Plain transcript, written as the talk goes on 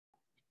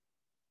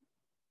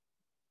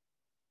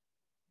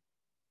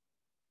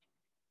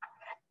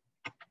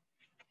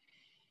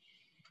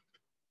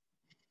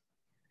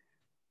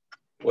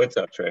What's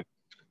up, Trae?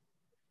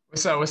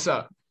 What's up? What's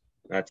up?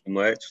 Not too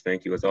much.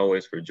 Thank you, as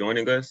always, for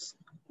joining us.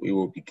 We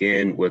will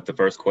begin with the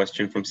first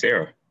question from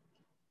Sarah.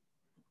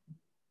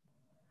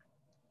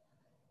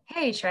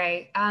 Hey,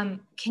 Trae.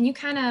 Can you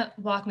kind of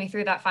walk me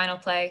through that final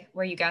play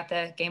where you got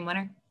the game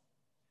winner?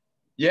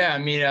 Yeah,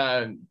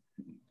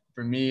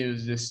 for me, it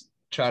was just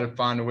try to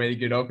find a way to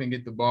get open,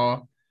 get the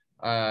ball.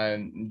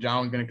 John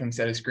was going to come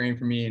set a screen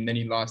for me, and then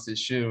he lost his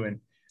shoe and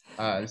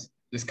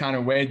just kind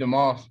of waved him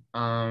off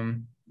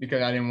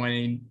because I didn't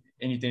want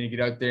anything to get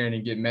out there and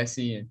it get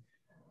messy. And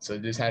so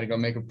just had to go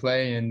make a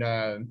play. And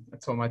I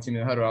told my team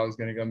in the huddle I was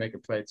going to go make a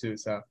play too.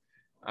 So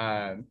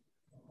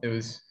it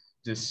was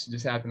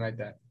just happened like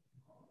that.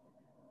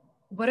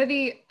 What are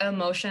the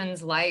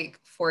emotions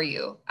like for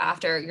you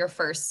after your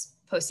first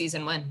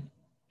postseason win?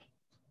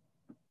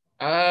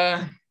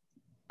 I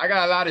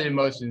got a lot of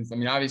emotions.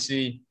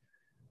 Obviously,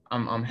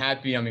 I'm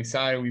happy. I'm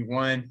excited. We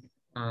won.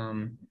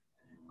 I'm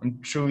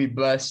truly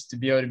blessed to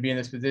be able to be in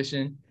this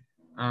position.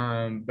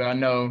 But I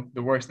know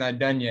the work's not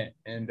done yet,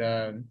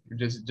 and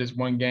just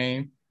one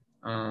game.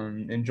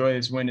 Enjoy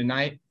this win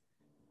tonight,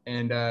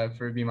 and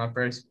for it being my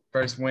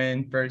first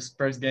win,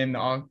 first game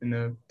in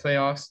the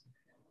playoffs.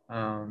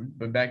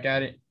 But back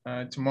at it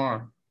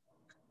tomorrow.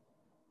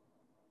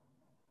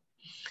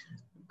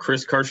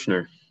 Chris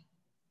Kirschner.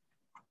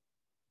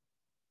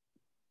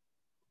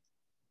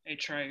 Hey,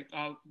 Trae,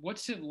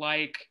 what's it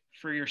like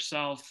for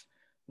yourself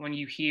when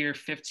you hear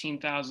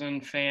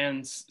 15,000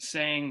 fans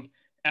saying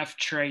F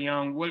Trae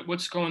Young?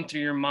 What's going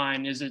through your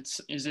mind? Is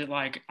it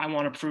like, I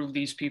want to prove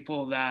these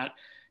people that,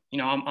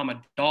 I'm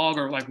a dog,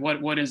 or like,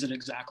 what is it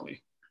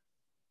exactly?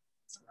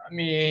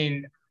 I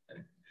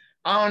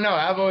don't know.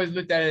 I've always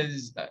looked at it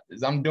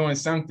as I'm doing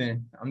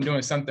something. I'm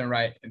doing something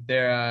right.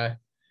 If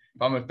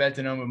I'm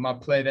affecting them with my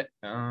play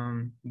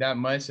that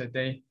much that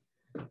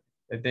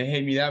they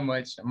hate me that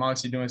much, I'm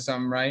obviously doing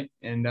something right.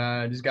 And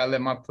just gotta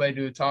let my play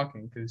do the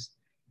talking, because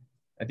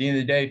at the end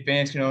of the day,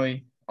 fans can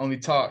only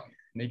talk.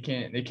 They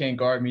can't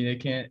guard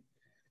me.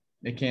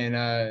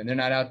 They're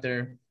not out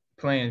there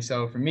playing.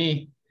 So for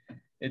me,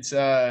 it's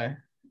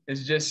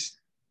just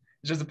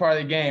a part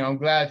of the game. I'm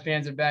glad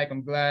fans are back.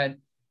 I'm glad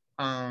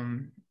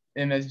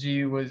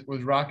MSG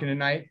was rocking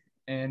tonight,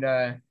 and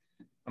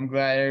I'm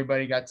glad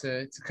everybody got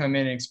to come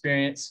in and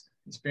experience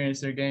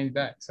their games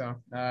back. So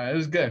it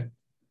was good.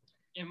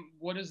 And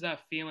what is that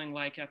feeling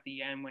like at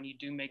the end when you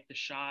do make the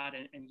shot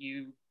and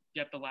you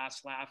get the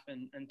last laugh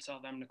and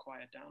tell them to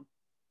quiet down?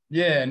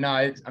 Yeah, no,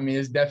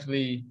 it's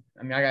definitely.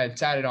 I got it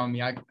tatted on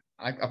me. I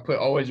put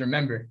always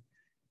remember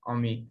on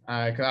me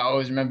because I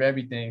always remember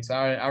everything. So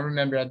I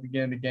remember at the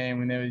beginning of the game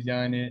when they was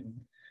yelling it, and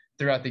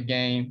throughout the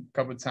game a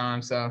couple of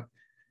times. So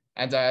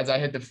as I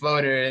hit the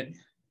floater,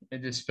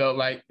 it just felt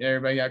like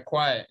everybody got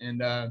quiet,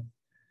 and I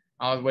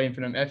was waiting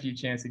for them FU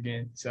chants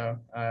again. So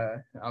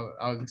I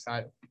was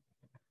excited.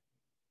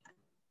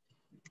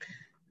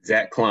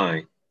 Zach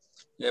Klein.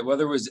 Yeah,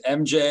 whether it was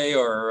MJ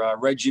or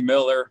Reggie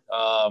Miller,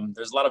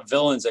 there's a lot of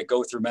villains that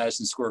go through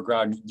Madison Square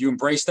Garden. Do you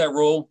embrace that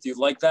role? Do you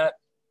like that?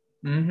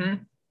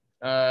 Mm-hmm.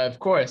 Of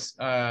course.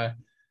 I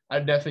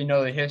definitely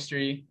know the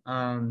history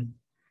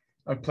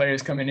of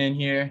players coming in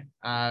here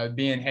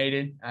being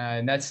hated,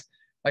 and that's,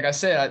 like I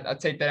said, I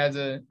take that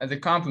as a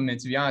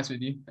compliment, to be honest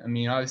with you.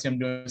 Obviously I'm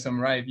doing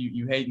something right if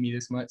you hate me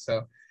this much.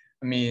 So,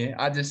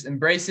 I just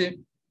embrace it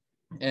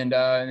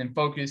and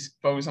focus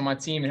on my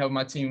team and help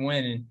my team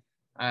win. And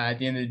at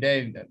the end of the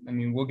day,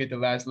 we'll get the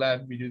last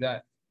laugh if we do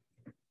that.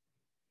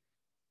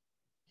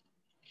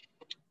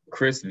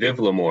 Chris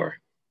Vivlamore.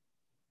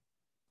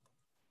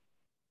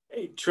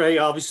 Hey,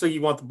 Trae, obviously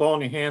you want the ball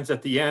in your hands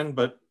at the end,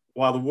 but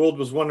while the world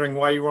was wondering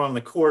why you were on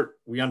the court,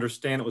 we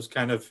understand it was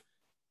kind of,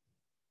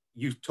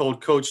 you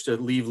told coach to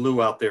leave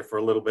Lou out there for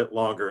a little bit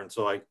longer. And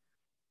so I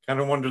kind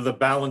of wonder the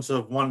balance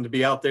of wanting to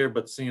be out there,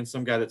 but seeing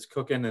some guy that's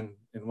cooking and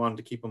wanting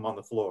to keep him on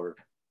the floor.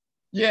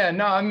 Yeah,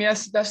 no,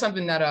 that's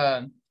something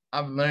that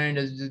I've learned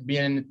as just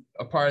being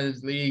a part of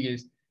this league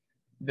is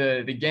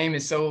the game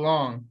is so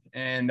long.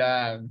 And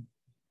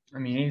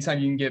anytime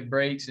you can get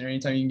breaks or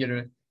anytime you can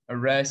get a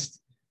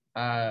rest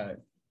and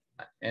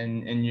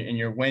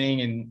you're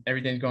winning and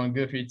everything's going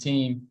good for your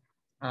team,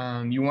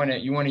 you want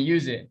to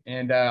use it.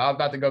 And I was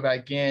about to go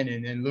back in,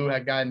 and Lou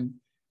had gotten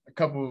a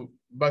couple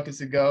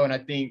buckets ago, and I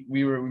think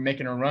we were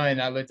making a run.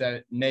 I looked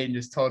at Nate and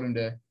just told him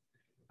to,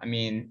 I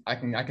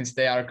can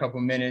stay out a couple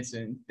minutes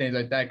and things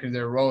like that because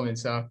they're rolling.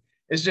 So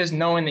it's just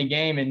knowing the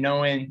game and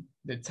knowing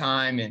the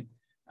time and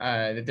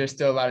that there's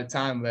still a lot of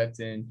time left,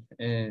 and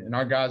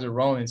our guys are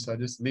rolling. So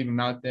just leave them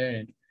out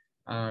there,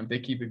 and if they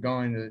keep it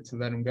going, to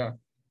let them go.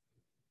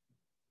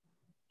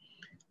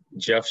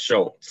 Jeff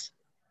Schultz.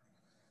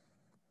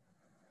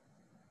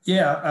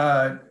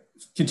 Yeah,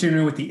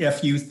 continuing with the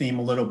FU theme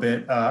a little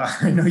bit.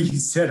 I know you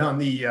said on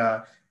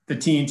the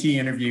TNT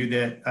interview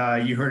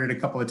that you heard it a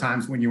couple of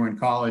times when you were in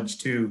college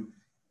too.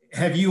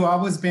 Have you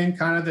always been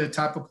kind of the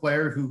type of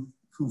player who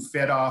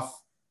fed off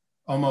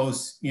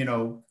almost,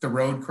 the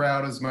road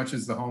crowd as much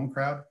as the home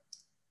crowd?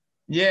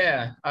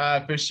 Yeah,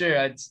 for sure.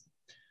 It's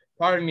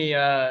part of me.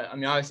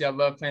 Obviously I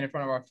love playing in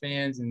front of our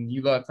fans, and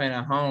you love playing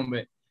at home,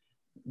 but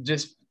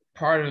just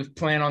part of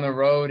playing on the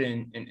road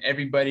and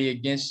everybody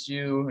against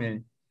you,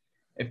 and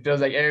it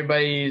feels like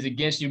everybody is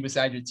against you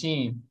besides your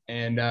team.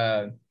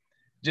 And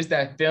just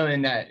that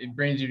feeling that it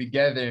brings you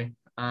together,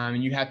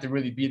 and you have to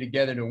really be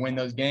together to win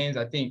those games.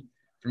 I think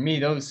for me,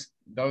 those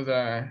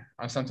are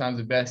sometimes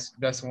the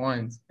best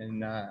ones,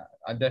 and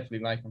I definitely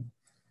like them.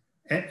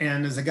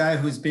 And as a guy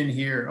who's been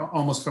here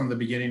almost from the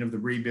beginning of the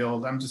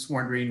rebuild, I'm just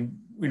wondering,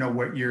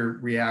 what your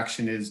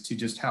reaction is to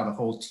just how the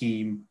whole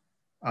team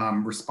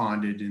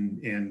responded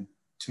in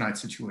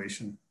tonight's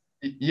situation.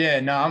 Yeah,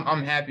 no,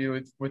 I'm happy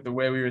with the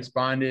way we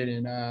responded,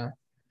 and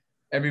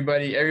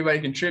everybody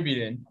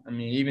contributed. I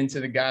mean, even to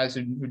the guys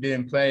who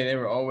didn't play, they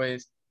were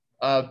always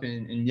up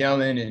and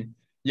yelling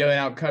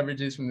out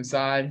coverages from the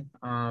side.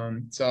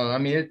 So I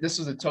mean, this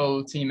was a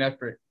total team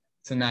effort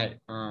tonight,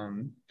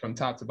 from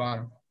top to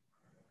bottom.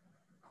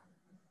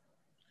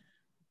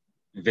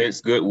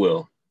 Vince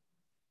Goodwill.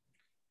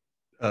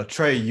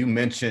 Trae, you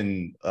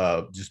mentioned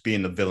just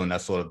being the villain.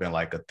 That's sort of been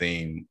like a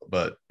theme,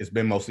 but it's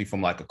been mostly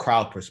from like a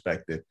crowd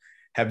perspective.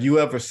 Have you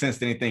ever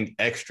sensed anything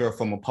extra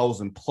from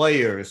opposing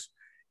players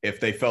if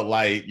they felt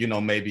like,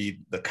 maybe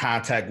the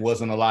contact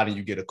wasn't a lot and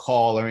you get a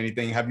call or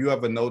anything? Have you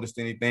ever noticed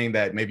anything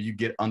that maybe you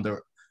get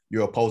under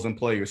your opposing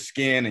player's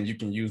skin and you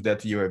can use that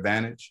to your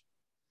advantage?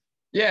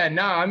 Yeah,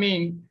 no, I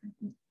mean,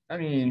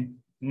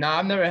 no,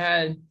 I've never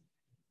had,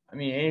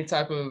 any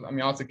type of,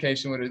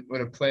 altercation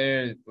with a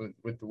player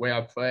with the way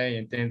I play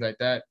and things like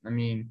that.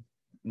 No,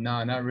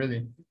 not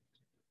really.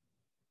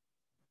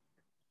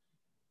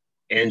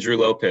 Andrew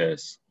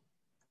Lopez.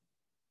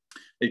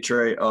 Hey,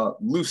 Trae,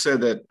 Lou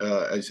said that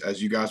as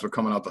you guys were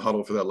coming out the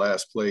huddle for that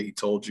last play, he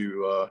told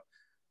you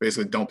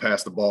basically don't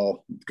pass the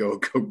ball,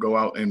 go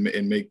out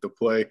and make the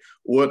play.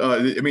 What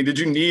did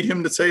you need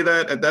him to say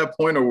that at that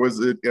point, or was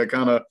it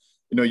kind of,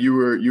 you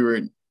were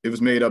it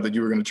was made up that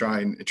you were going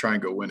to try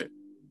and go win it?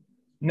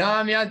 No,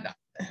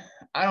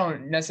 I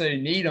don't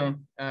necessarily need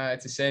him to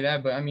say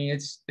that, but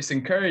it's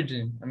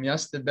encouraging.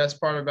 That's the best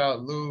part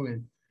about Lou,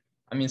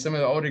 and some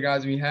of the older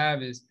guys we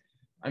have is,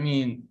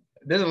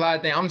 there's a lot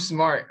of things. I'm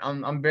smart.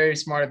 I'm very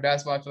smart at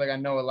basketball. I feel like I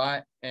know a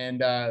lot, and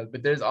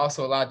but there's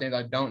also a lot of things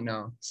I don't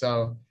know.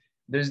 So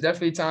there's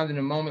definitely times in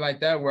a moment like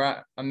that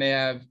where I may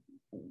have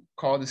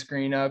called the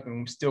screen up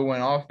and still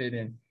went off it,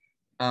 and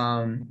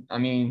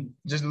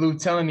just Lou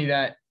telling me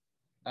that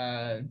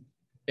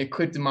it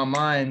clicked in my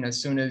mind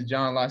as soon as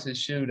John lost his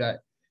shoe that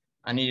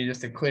I needed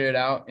just to clear it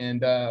out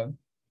and go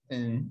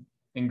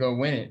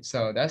win it.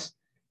 So that's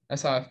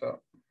how I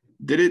felt.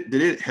 Did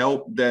it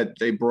help that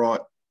they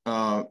brought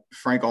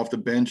Frank off the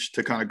bench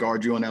to kind of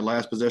guard you on that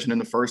last possession in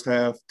the first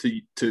half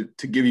to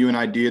give you an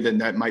idea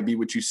that might be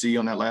what you see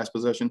on that last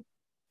possession?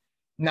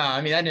 No,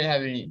 that didn't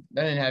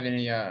have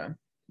any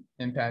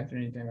impact or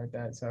anything like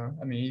that. So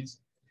he's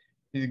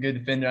a good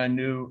defender. I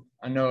know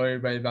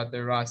everybody about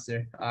their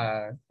roster.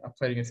 I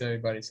played against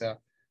everybody, so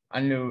I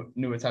knew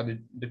what type of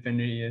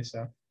defender he is.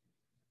 So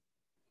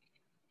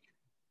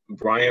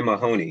Brian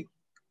Mahoney.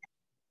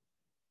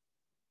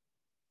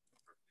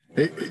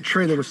 Hey,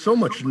 Trae, there was so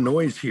much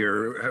noise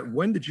here.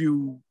 When did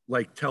you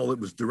tell it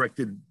was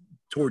directed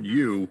toward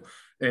you?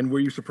 And were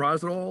you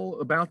surprised at all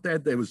about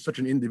that? That it was such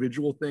an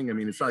individual thing.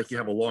 It's not like you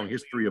have a long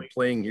history of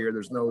playing here.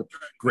 There's no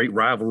great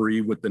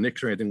rivalry with the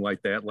Knicks or anything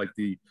like that, like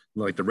the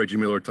Reggie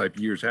Miller type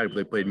years had, but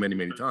they played many,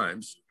 many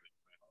times.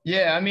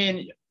 Yeah,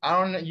 I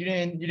don't know. You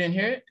didn't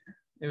hear it?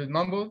 It was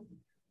mumbled.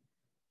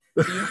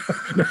 You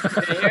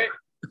didn't hear it?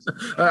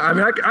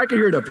 I can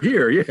hear it up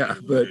here, yeah,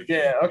 but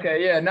yeah,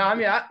 okay, yeah. No,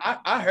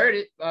 I heard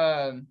it.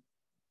 I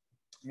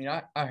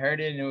heard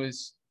it, and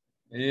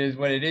it is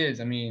what it is.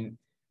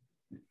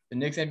 The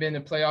Knicks ain't been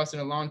in the playoffs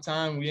in a long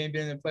time. We ain't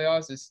been in the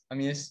playoffs.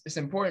 It's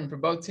important for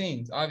both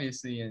teams,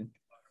 obviously, and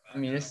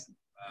it's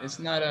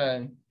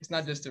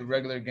not just a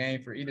regular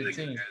game for either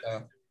team.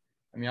 So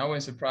I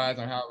wasn't surprised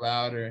on how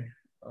loud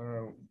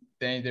or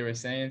things they were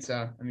saying.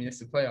 So it's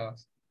the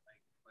playoffs.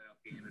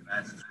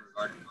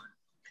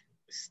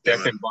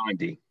 Stephen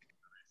Bondy.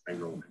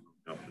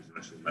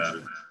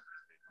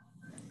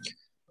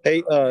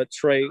 Hey,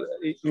 Trae,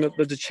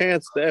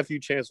 the FU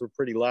chants were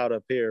pretty loud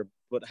up here,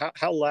 but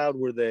how loud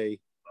were they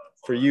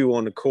for you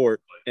on the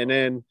court? And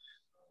then,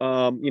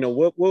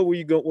 what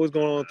was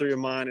going on through your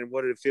mind, and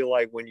what did it feel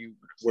like when you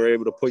were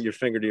able to put your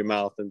finger to your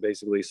mouth and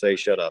basically say,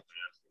 shut up?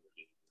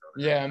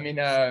 Yeah, I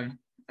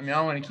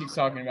don't want to keep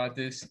talking about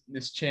this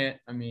chant.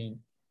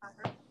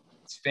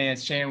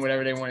 Fans chant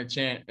whatever they want to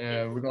chant.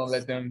 We're gonna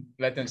let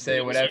them say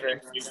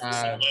whatever.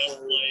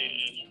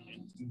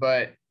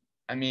 But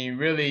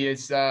really,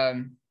 it's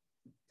it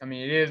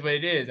is what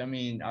it is. I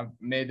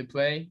made the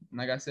play, and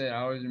like I said,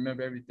 I always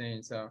remember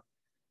everything. So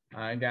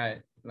it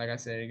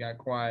got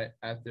quiet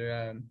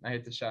after I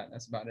hit the shot.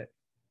 That's about it.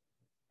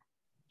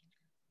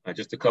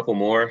 Just a couple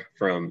more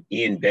from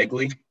Ian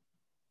Begley.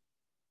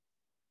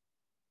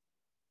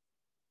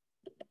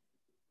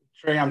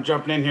 Trae, I'm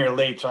jumping in here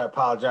late, so I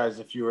apologize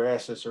if you were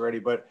asked this already.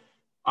 But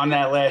on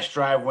that last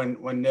drive, when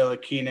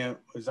Ntilikina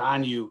was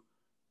on you,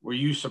 were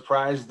you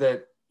surprised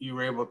that you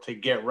were able to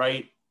get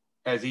right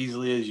as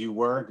easily as you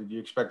were? Did you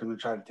expect him to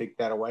try to take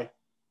that away?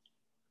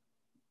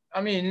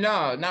 I mean,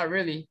 no, not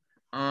really.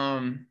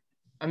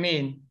 I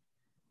mean,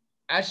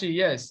 actually,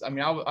 yes. I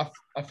mean,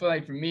 I feel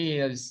like for me,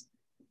 as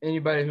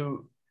anybody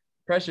who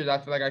pressures, I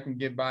feel like I can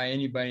get by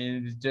anybody,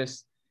 and it's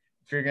just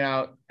figuring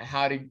out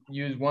how to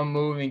use one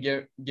move and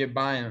get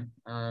by him.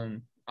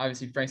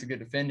 Obviously, Frank's a good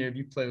defender. If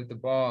you play with the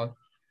ball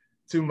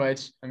too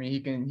much, I mean, he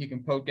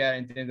can poke at it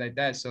and things like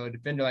that. So a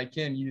defender like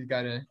him, you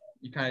kind of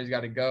just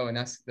gotta go, and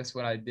that's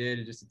what I did.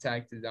 I just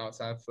attacked his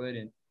outside foot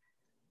and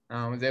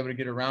was able to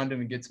get around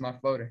him and get to my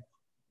floater.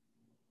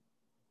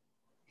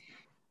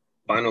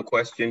 Final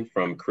question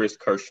from Chris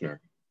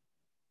Kirschner.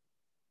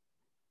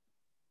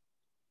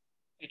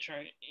 Hey,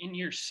 Trae, in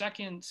your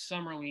second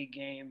summer league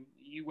game,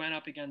 you went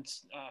up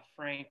against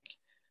Frank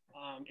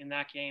in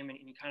that game, and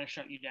he kind of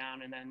shut you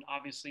down. And then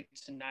obviously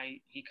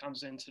tonight he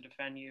comes in to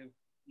defend you.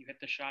 You hit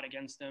the shot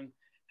against him.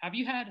 Have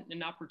you had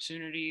an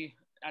opportunity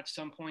at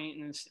some point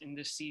in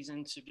this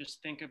season to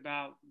just think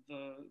about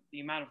the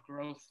amount of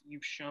growth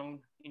you've shown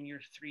in your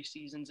 3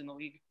 seasons in the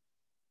league?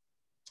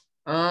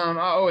 I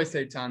always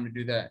take time to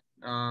do that.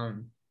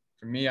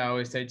 For me, I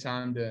always take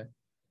time to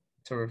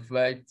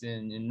reflect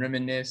and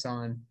reminisce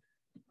on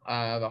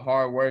the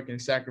hard work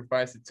and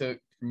sacrifice it took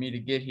for me to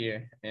get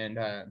here. And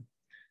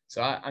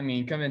so, I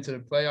mean, coming into the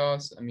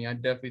playoffs, I mean, I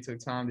definitely took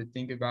time to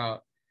think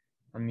about,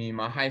 I mean,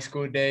 my high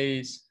school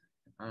days,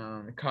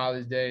 the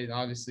college days,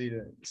 obviously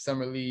the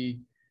summer league.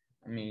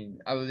 I mean,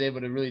 I was able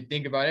to really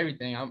think about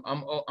everything.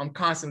 I'm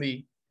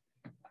constantly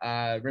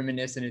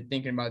reminiscing and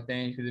thinking about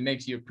things because it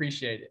makes you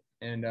appreciate it.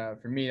 And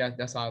for me,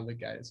 that's how I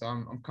look at it. So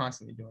I'm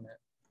constantly doing that.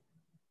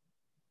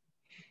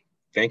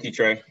 Thank you,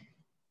 Trae.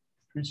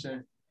 Appreciate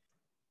it.